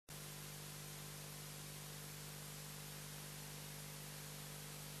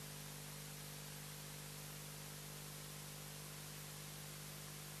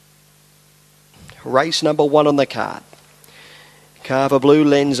race number 1 on the card. Carver Blue,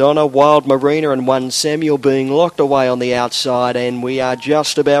 Lens Honour, Wild Marina and One Samuel being locked away on the outside, and we are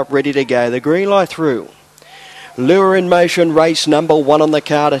just about ready to go. The green light through. Lure in motion, race number 1 on the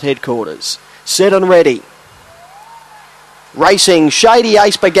card at headquarters. Set and ready. Racing, Shady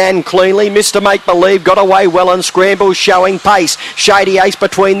Ace began cleanly. Mr. Make Believe got away well and Scramble showing pace. Shady Ace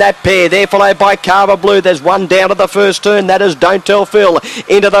between that pair. There followed by Carver Blue. There's one down to the first turn. That is Don't Tell Phil.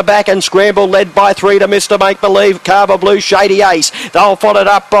 Into the back and Scramble led by 3 to Mr. Make Believe. Carver Blue, Shady Ace. They'll followed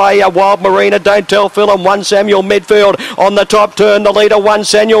up by Wild Marina, Don't Tell Phil and One Samuel midfield. On the top turn, the leader One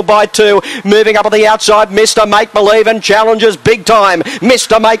Samuel by 2. Moving up on the outside, Mr. Make Believe and challenges big time.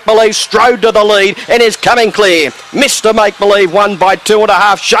 Mr. Make Believe strode to the lead and is coming clear. Mr. Make Believe won by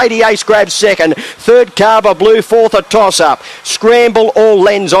 2.5. Shady Ace grabs second. Third, Carver Blue. Fourth, a toss-up. Scramble, all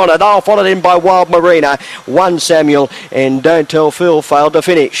Lens Honour. They'll followed in by Wild Marina. One Samuel and Don't Tell Phil failed to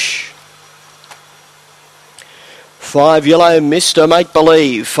finish. 5 yellow, Mr. Make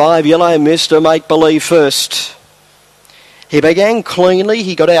Believe. 5 yellow, Mr. Make Believe first. He began cleanly.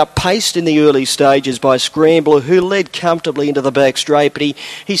 He got outpaced in the early stages by Scrambler, who led comfortably into the back straight, but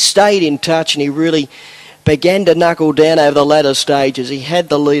he stayed in touch and he really began to knuckle down over the latter stages. He had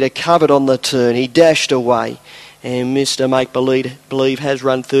the leader covered on the turn. He dashed away. And Mr. Make Believe has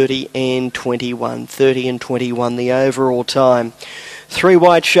run 30 and 21. 30 and 21 the overall time. 3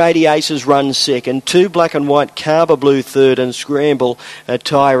 white Shady Aces run second. 2 black and white Carver Blue third. And Scramble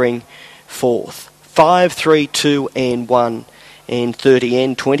tiring fourth. 5, 3, 2 and 1. And 30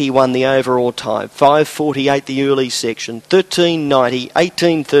 and 21 the overall time. 5:48 the early section. 13:90,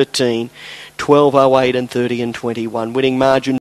 18:13, 12:08 and 30 and 21. Winning margin